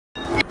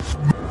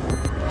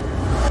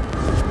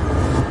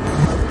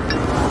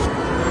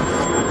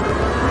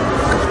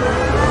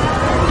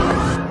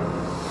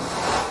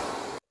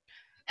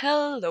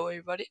Hello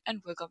everybody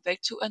and welcome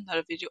back to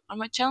another video on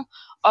my channel,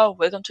 or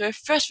welcome to a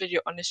first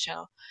video on this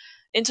channel.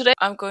 In today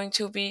I'm going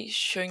to be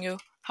showing you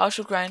how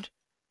to grind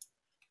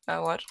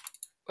Alright.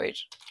 Wait,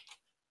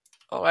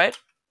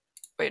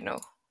 no.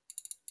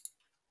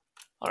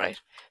 Alright.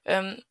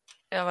 I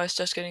was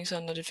just getting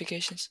some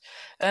notifications.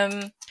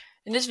 In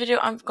this video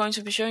I'm going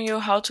to be showing you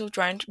how to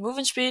grind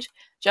movement speed,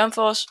 jump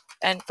force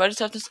and body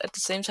toughness at the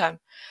same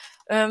time.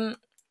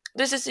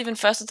 This is even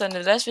faster than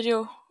the last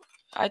video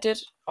I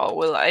did. Oh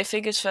well, I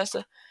think it's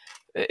faster.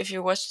 If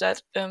you watched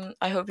that,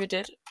 I hope you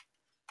did.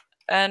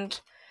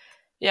 And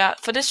yeah,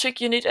 for this trick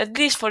you need at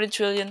least 40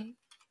 trillion.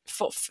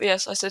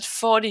 Yes, I said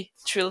 40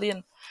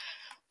 trillion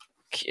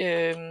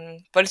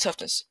body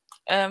toughness.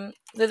 The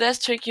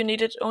last trick you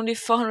needed only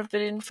 400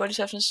 billion body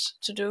toughness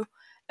to do,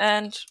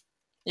 and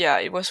yeah,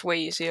 it was way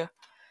easier.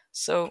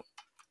 So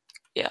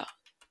yeah,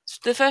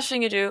 the first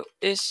thing you do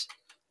is,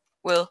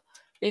 well,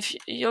 if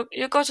you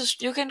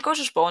can go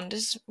to spawn.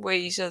 This is way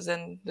easier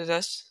than the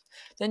rest.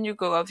 Then you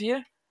go up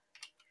here,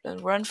 then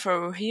run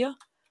through here,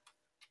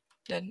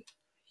 then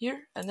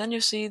here, and then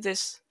you see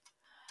this.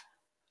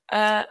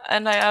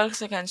 And I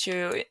also can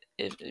show you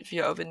if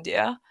you're up in the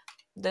air.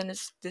 Then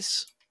it's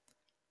this.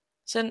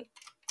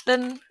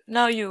 Then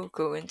now you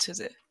go into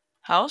the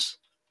house,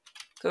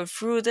 go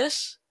through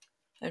this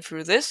and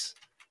through this.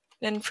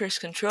 Then press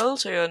Control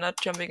so you're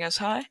not jumping as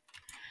high.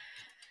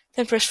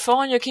 Then press 4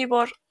 on your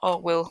keyboard.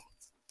 Or well,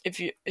 if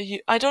you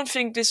I don't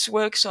think this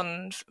works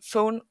on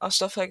phone or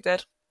stuff like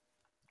that,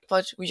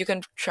 but you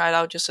can try it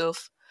out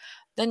yourself.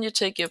 Then you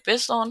take your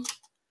vest on.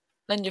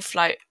 Then you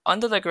fly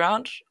under the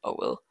ground, or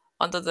well,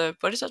 under the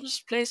body toughness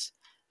place.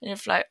 Then you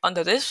fly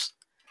under this.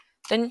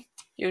 Then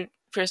you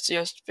press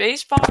your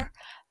space bar,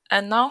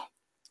 and now,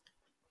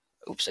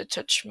 oops, I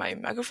touched my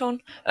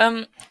microphone.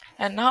 And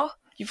now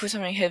you put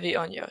something heavy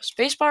on your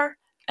space bar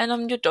and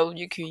on your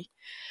W key.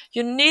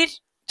 You need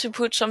to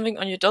put something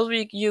on your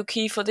W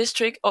key for this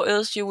trick, or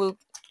else you will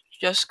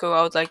just go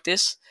out like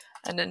this,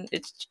 and then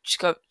it's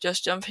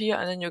just jump here,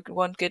 and then you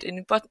won't get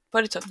any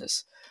body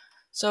toughness.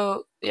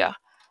 So yeah,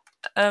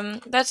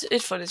 that's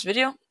it for this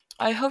video.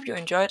 I hope you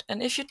enjoyed,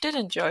 and if you did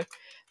enjoy,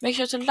 make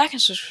sure to like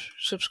and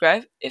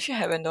subscribe if you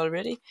haven't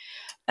already.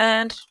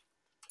 And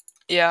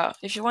yeah,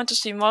 if you want to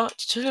see more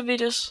tutorial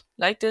videos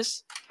like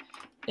this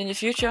in the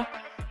future,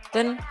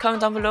 then comment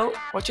down below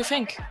what you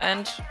think.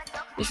 And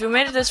if you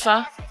made it this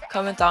far,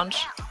 comment down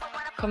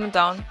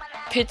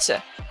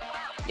pizza.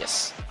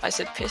 Yes, I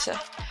said pizza.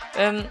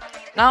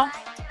 Now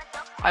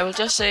I will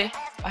just say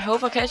I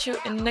hope I catch you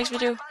in the next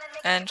video,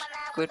 and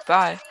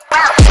goodbye.